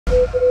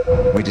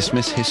We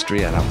dismiss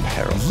history at our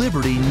peril.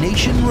 Liberty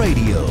Nation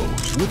Radio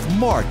with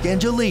Mark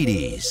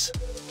Angelides.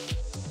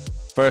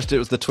 First it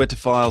was the Twitter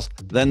files,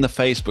 then the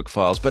Facebook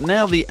files, but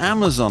now the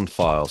Amazon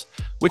files,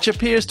 which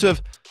appears to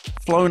have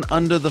flown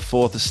under the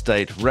Fourth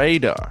Estate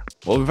radar.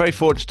 Well, we're very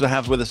fortunate to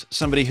have with us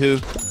somebody who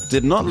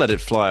did not let it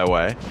fly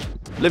away.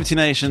 Liberty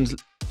Nation's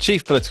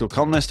chief political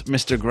columnist,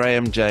 Mr.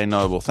 Graham J.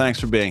 Noble. Thanks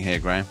for being here,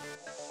 Graham.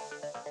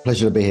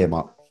 Pleasure to be here,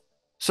 Mark.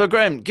 So,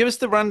 Graham, give us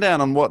the rundown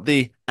on what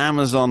the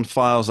Amazon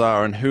files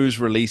are and who's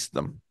released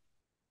them.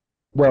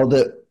 Well,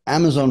 the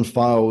Amazon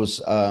files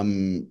are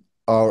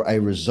a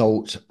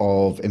result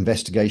of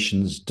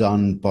investigations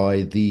done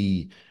by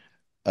the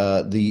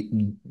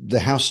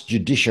House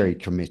Judiciary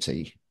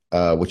Committee,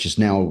 which is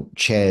now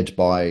chaired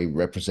by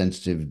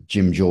Representative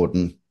Jim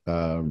Jordan,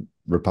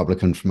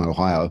 Republican from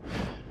Ohio.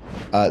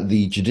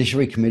 The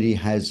Judiciary Committee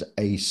has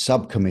a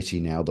subcommittee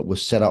now that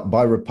was set up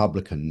by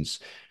Republicans,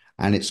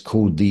 and it's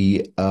called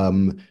the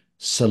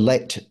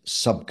Select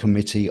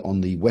Subcommittee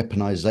on the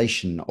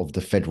Weaponization of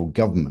the Federal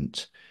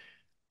Government.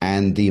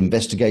 And the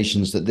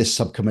investigations that this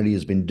subcommittee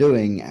has been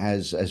doing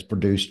has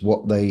produced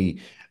what they,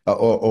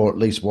 or at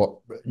least what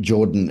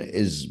Jordan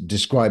is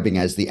describing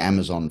as the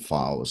Amazon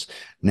files.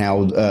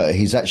 Now,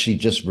 he's actually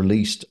just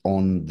released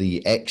on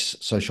the X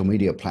social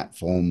media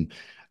platform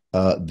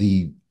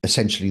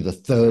essentially the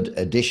third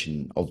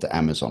edition of the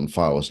Amazon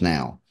files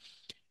now.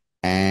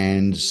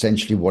 And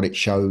essentially what it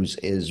shows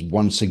is,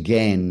 once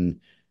again,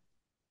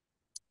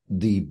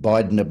 the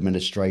Biden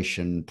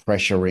administration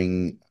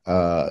pressuring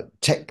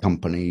tech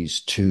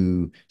companies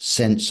to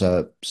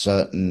censor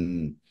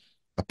certain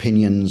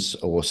opinions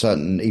or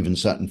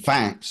certain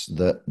facts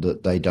that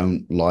they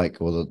don't like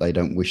or that they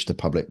don't wish the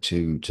public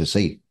to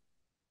see.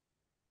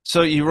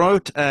 So you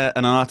wrote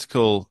an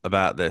article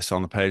about this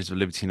on the page of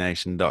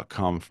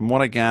libertynation.com. From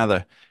what I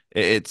gather,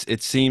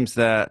 it seems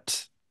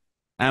that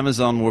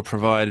Amazon were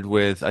provided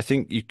with, I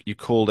think you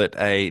called it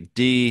a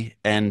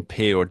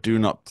DNP, or do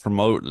not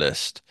promote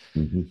list,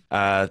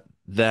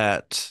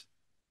 that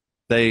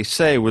they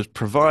say was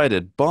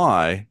provided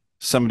by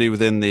somebody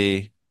within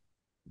the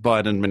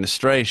Biden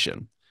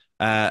administration.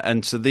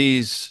 And so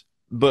these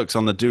books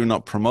on the do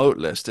not promote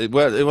list,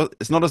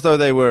 it's not as though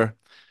they were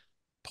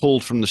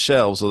pulled from the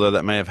shelves, although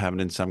that may have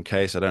happened in some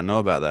case. I don't know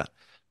about that.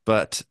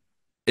 But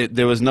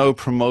there was no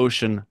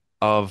promotion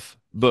of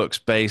books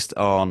based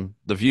on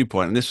the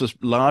viewpoint, and this was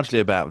largely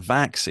about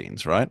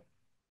vaccines, right?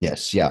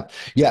 Yes, yeah.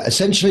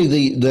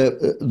 Essentially,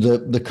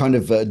 the kind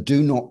of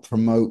do not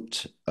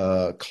promote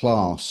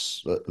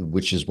class,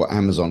 which is what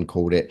Amazon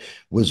called it,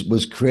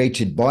 was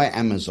created by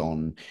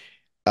Amazon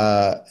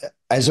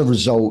as a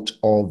result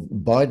of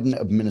Biden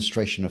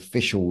administration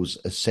officials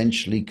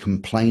essentially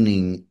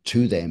complaining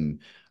to them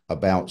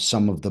about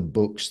some of the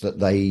books that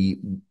they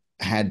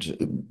had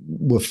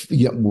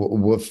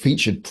were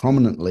featured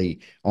prominently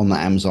on the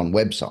Amazon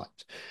website,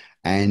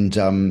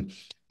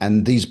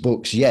 and these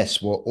books,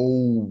 yes, were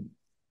all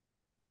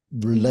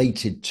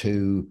related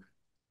to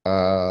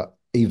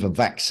either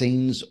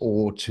vaccines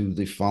or to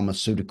the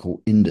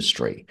pharmaceutical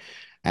industry.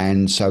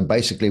 And so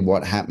basically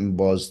what happened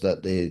was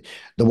that the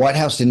White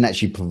House didn't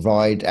actually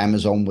provide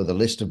Amazon with a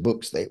list of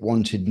books that it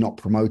wanted not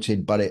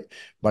promoted, but it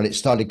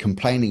started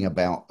complaining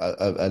about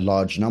a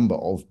large number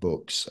of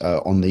books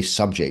on this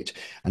subject.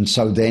 And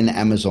so then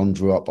Amazon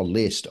drew up a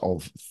list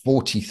of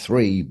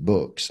 43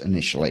 books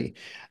initially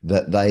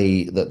that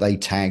they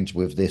tagged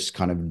with this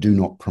kind of do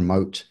not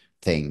promote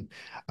thing.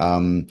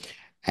 Really,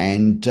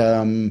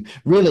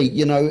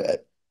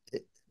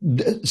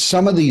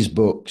 some of these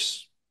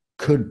books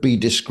could be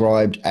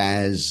described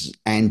as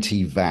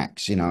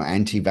anti-vax,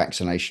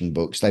 anti-vaccination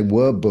books. They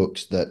were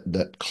books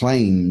that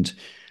claimed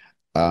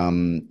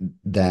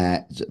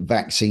that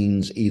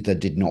vaccines either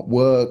did not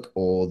work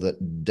or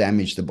that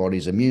damaged the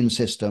body's immune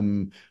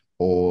system,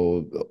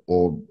 or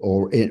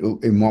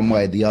in one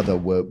way or the other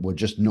were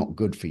just not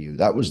good for you.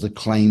 That was the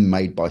claim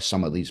made by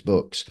some of these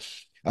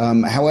books.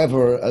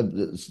 However,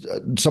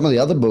 some of the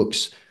other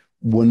books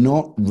were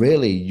not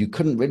really, you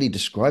couldn't really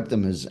describe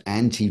them as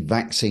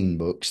anti-vaccine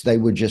books. They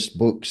were just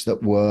books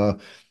that were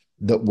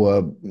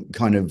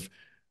kind of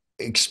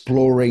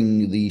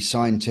exploring the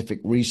scientific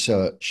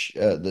research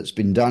that's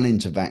been done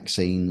into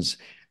vaccines,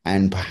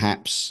 and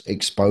perhaps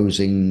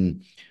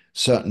exposing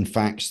certain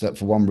facts that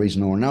for one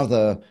reason or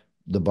another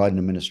the Biden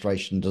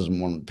administration doesn't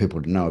want people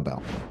to know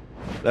about.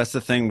 That's the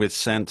thing with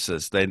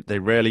censors. They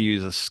rarely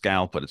use a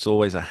scalpel. It's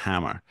always a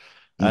hammer.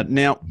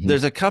 Now,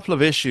 there's a couple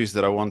of issues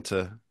that I want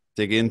to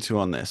dig into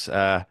on this,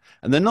 and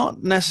they're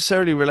not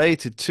necessarily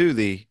related to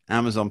the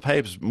Amazon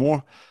papers,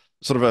 more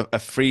sort of a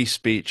free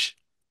speech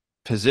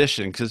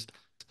position, because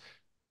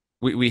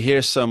we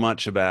hear so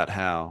much about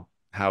how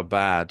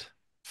bad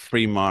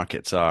free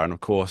markets are, and of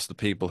course the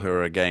people who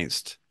are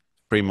against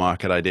free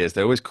market ideas,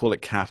 they always call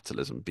it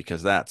capitalism,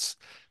 because that's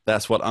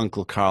what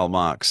Uncle Karl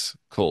Marx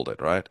called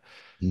it, right?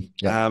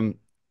 Yeah.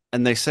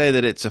 And they say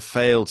that it's a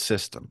failed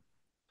system,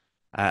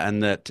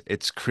 and that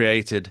it's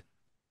created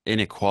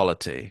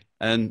inequality.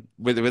 And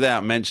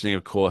without mentioning,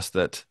 of course,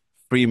 that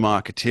free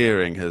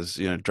marketeering has,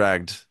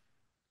 dragged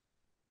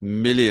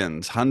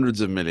millions,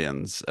 hundreds of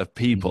millions of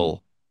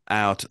people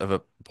out of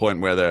a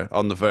point where they're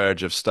on the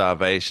verge of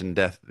starvation,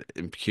 death,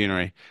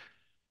 pecuniary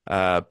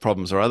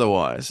problems or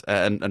otherwise,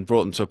 and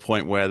brought them to a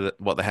point where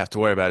what they have to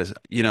worry about is,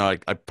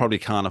 I probably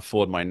can't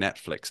afford my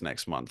Netflix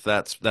next month.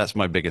 That's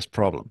my biggest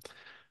problem.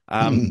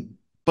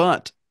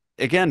 But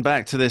again,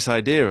 back to this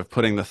idea of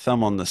putting the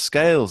thumb on the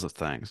scales of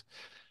things,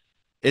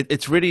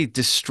 it's really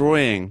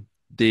destroying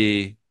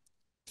the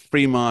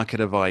free market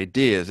of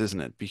ideas,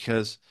 isn't it?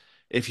 Because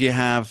if you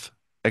have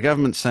a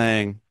government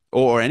saying,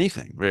 or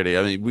anything really,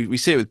 I mean, we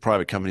see it with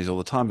private companies all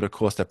the time, but of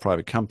course they're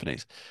private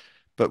companies.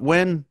 But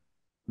when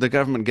the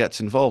government gets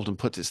involved and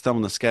puts its thumb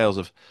on the scales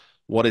of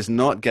what is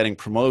not getting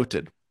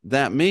promoted,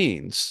 that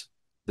means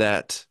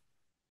that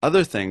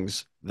other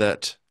things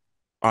that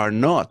are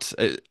not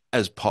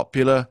as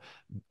popular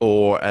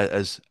or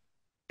as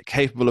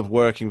capable of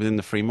working within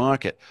the free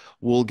market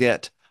will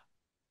get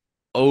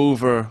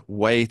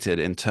overweighted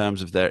in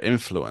terms of their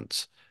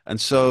influence. And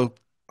so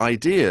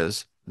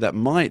ideas that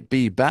might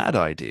be bad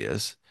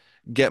ideas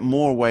get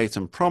more weight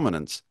and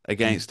prominence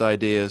against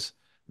ideas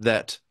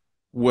that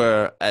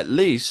were at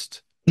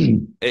least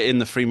in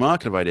the free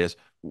market of ideas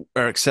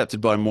are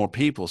accepted by more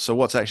people. So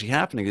what's actually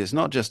happening is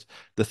not just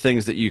the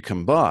things that you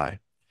can buy,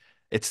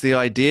 it's the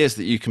ideas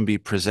that you can be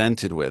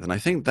presented with. And I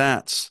think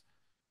that's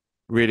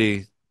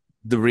really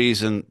the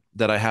reason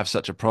that I have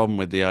such a problem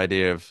with the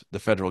idea of the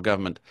federal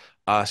government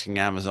asking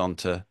Amazon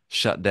to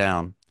shut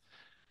down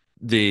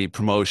the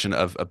promotion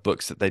of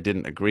books that they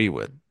didn't agree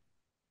with.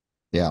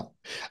 Yeah.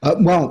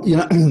 Well,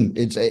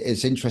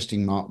 it's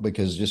interesting, Mark,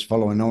 because just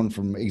following on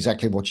from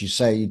exactly what you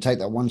say, you take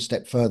that one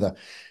step further.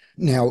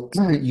 Now,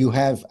 you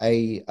have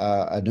an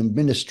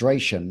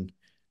administration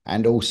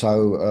and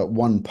also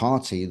one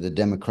party, the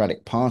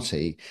Democratic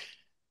Party,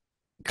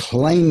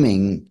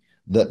 claiming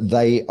that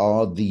they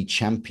are the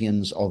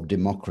champions of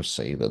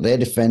democracy, that they're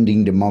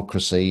defending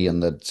democracy,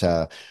 and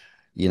that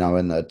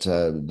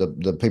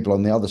the people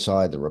on the other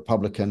side, the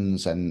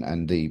Republicans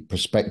and the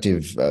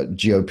prospective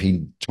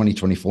GOP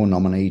 2024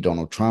 nominee,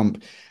 Donald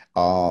Trump,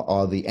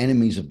 are the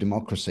enemies of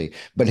democracy.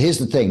 But here's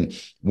the thing.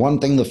 One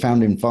thing the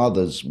founding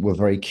fathers were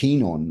very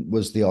keen on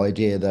was the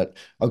idea that,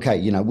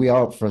 okay, we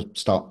are, for a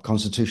start,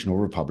 constitutional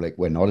republic.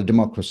 We're not a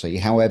democracy.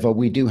 However,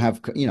 we do have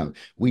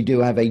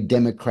a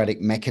democratic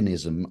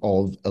mechanism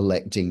of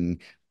electing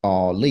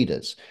our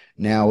leaders.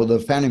 Now, the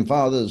founding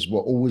fathers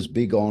were always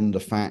big on the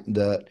fact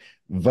that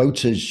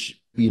voters,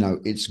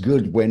 it's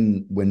good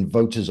when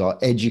voters are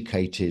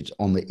educated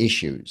on the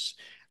issues,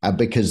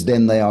 because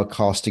then they are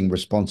casting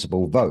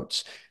responsible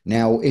votes.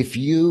 Now, if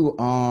you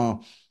are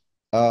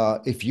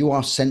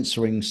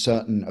censoring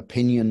certain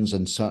opinions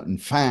and certain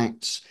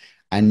facts,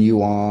 and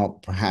you are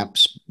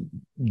perhaps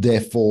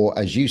therefore,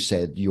 as you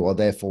said, you are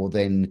therefore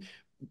then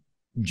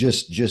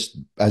just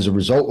as a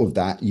result of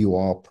that, you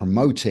are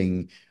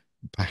promoting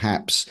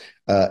perhaps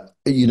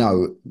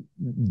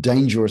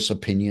dangerous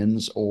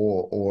opinions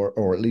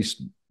or at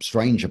least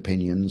strange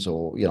opinions,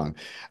 or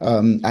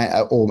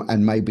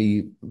and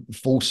maybe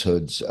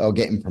falsehoods are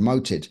getting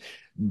promoted.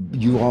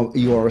 You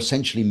are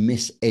essentially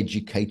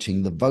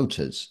miseducating the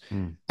voters,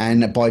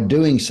 and by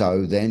doing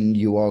so, then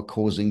you are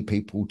causing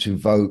people to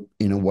vote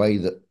in a way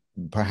that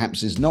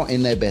perhaps is not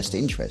in their best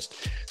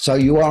interest. So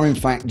you are in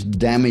fact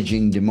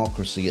damaging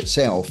democracy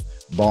itself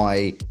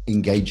by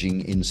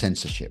engaging in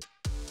censorship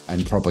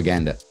and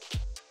propaganda.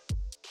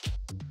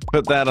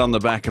 Put that on the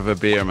back of a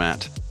beer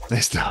mat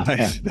this time.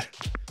 Yeah.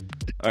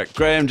 All right,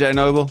 Graham J.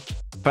 Noble,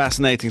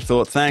 fascinating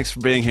thought. Thanks for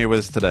being here with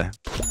us today.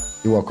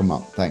 You're welcome,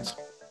 Mark. Thanks.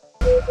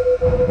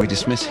 We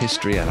dismiss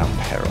history at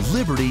our peril.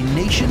 Liberty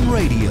Nation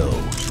Radio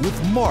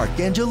with Mark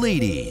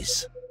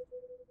Angelides.